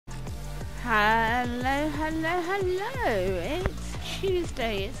Hello, hello, hello. It's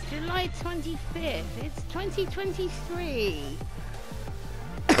Tuesday. It's July 25th. It's 2023.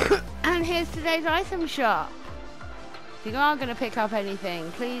 And here's today's item shop. If you are going to pick up anything,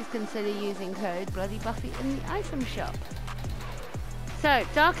 please consider using code Bloodybuffy in the item shop. So,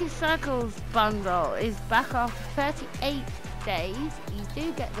 Darkest Circles bundle is back after 38 days. You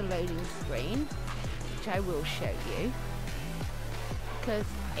do get the loading screen, which I will show you, because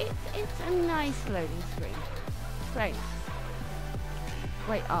it's a nice loading screen. Great.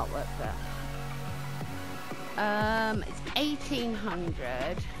 Great artwork there. It's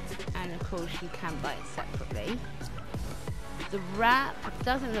 1800, and of course you can buy it separately. The wrap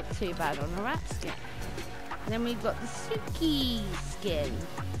doesn't look too bad on the wrap skin. Then we've got the Suki skin,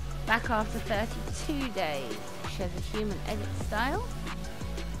 back after 32 days. She has a human edit style.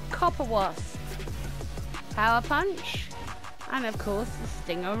 Copper Wasp, Power Punch, and of course the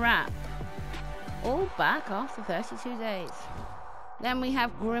Stinger wrap. All back after 32 days. Then we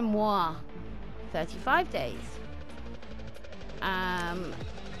have Grimoire, 35 days.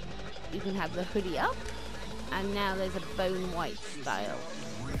 You can have the hoodie up, and now there's a bone white style.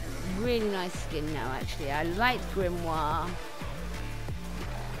 Really nice skin now, actually. I liked Grimoire,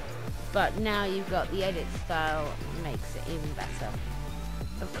 but now you've got the edit style, makes it even better.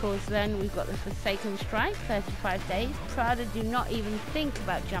 Of course, then we've got the Forsaken Strike, 35 days. Prada, do not even think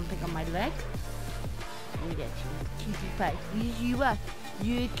about jumping on my leg. You get your cutie pie. Yes, you are.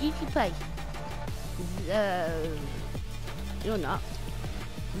 You're a cutie pie. You're not.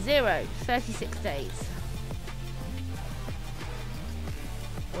 0, 36 days.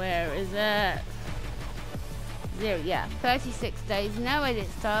 Where is it? 0, yeah, 36 days, no edit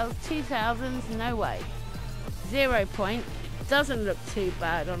styles, 2000s, no way. 0 point, doesn't look too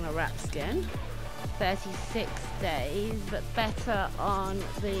bad on a wrap skin. 36 days, but better on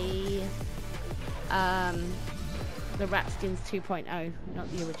the wrap skins 2.0,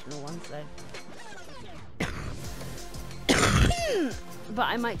 not the original ones though. But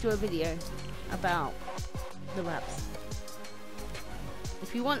I might do a video about the wraps.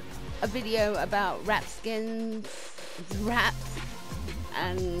 If you want a video about wrap skins, wraps,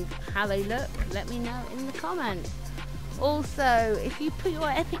 and how they look, let me know in the comments. Also, if you put your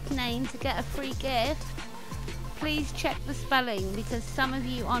epic name to get a free gift, please check the spelling, because some of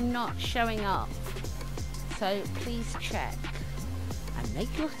you are not showing up. So please check. And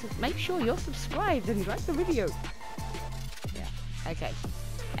make sure you're subscribed and like the video. Yeah, okay.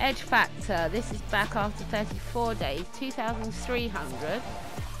 Edge Factor, this is back after 34 days, 2,300,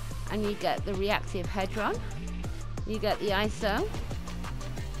 and you get the reactive head-run, you get the ISO,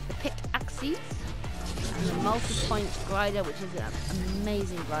 the pickaxes, and the multi-point glider, which is an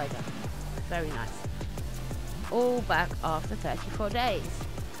amazing glider, very nice, all back after 34 days.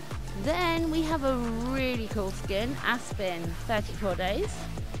 Then we have a really cool skin, Aspen, 34 days,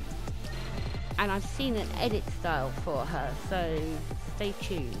 and I've seen an edit style for her, so stay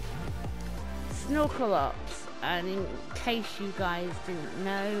tuned. Snorkel Ops, and in case you guys didn't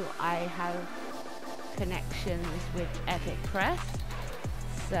know, I have connections with Epic Press,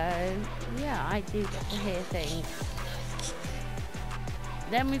 so yeah, I do get to hear things.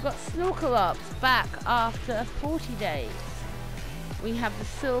 Then we've got Snorkel Ops back after 40 days. We have the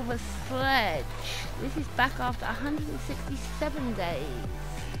Silver Sledge, this is back after 167 days.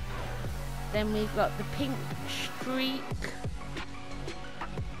 Then we've got the Pink Streak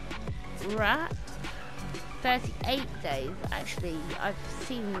wrap, 38 days. Actually, I've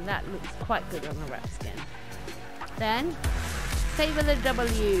seen that looks quite good on the wrap skin. Then Savor the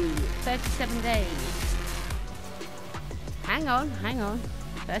W, 37 days. Hang on,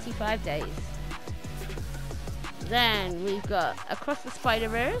 35 days. Then we've got Across the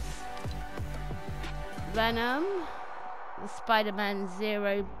Spider-Verse, Venom, the Spider-Man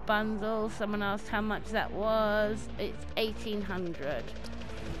 0 bundle. Someone asked how much that was. It's 1,800.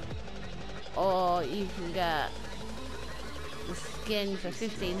 Or you can get the skin for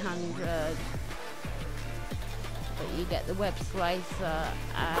 1,500. But you get the web slicer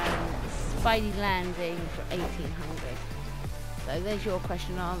and Spidey landing for 1,800. So there's your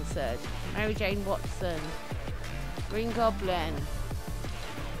question answered. Mary Jane Watson, Green Goblin,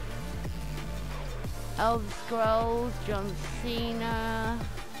 Elder Scrolls, John Cena,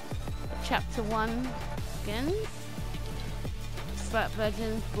 Chapter 1 skins, Slap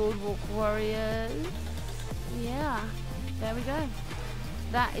Legends, Boardwalk Warriors. Yeah, there we go.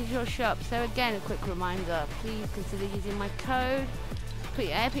 That is your shop. So again, a quick reminder, please consider using my code. Put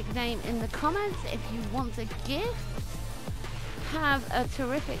your epic name in the comments if you want a gift. Have a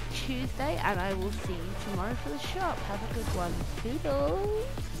terrific Tuesday, and I will see you tomorrow for the shop. Have a good one. Toodles.